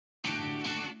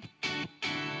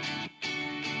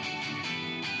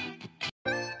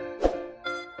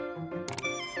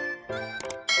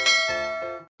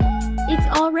It's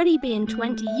already been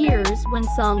 20 years when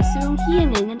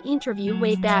Seung-heon in an interview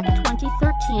way back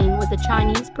 2013 with the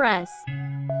Chinese press.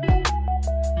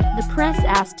 The press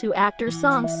asked to actor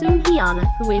Seung-heon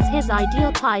who is his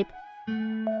ideal type.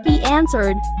 He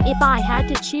answered, "If I had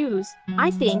to choose, I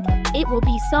think it will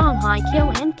be Song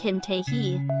Hye-kyo and Kim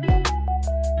Tae-hee.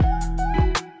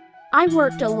 I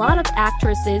worked a lot of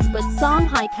actresses, but Song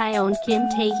Hye-kyo and Kim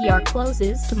Tae-hee are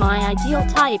closest to my ideal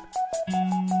type.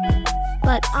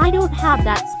 But I don't have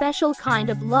that special kind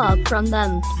of love from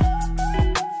them."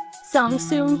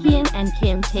 Seung-heon and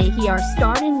Kim Tae-hee are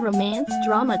starred in romance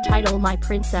drama titled My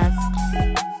Princess,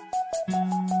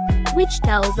 which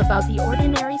tells about the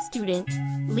ordinary student,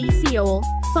 Lee Seol,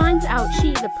 finds out she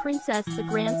is a princess. The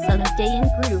grandson of Daein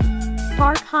Group,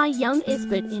 Park Hae-young, is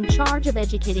put in charge of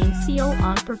educating Seol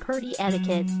on property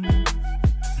etiquette.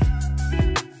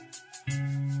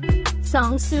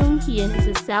 Seung-heon is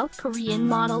a South Korean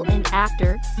model and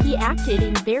actor. He acted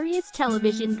in various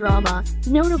television drama,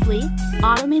 notably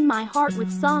Autumn in My Heart with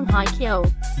Song Hye-kyo.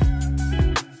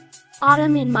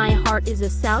 Autumn in My Heart is a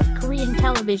South Korean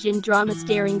television drama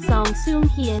starring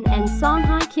Seung-heon and Song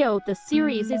Hye-kyo. The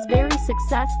series is very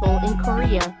successful in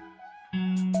Korea.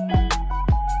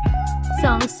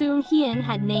 Seung-heon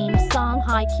had named Song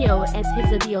Hye-kyo as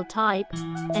his ideal type,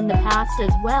 and the past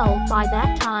as well. By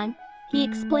that time, he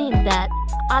explained that,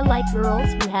 "I like girls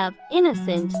who have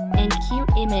innocent and cute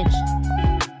image."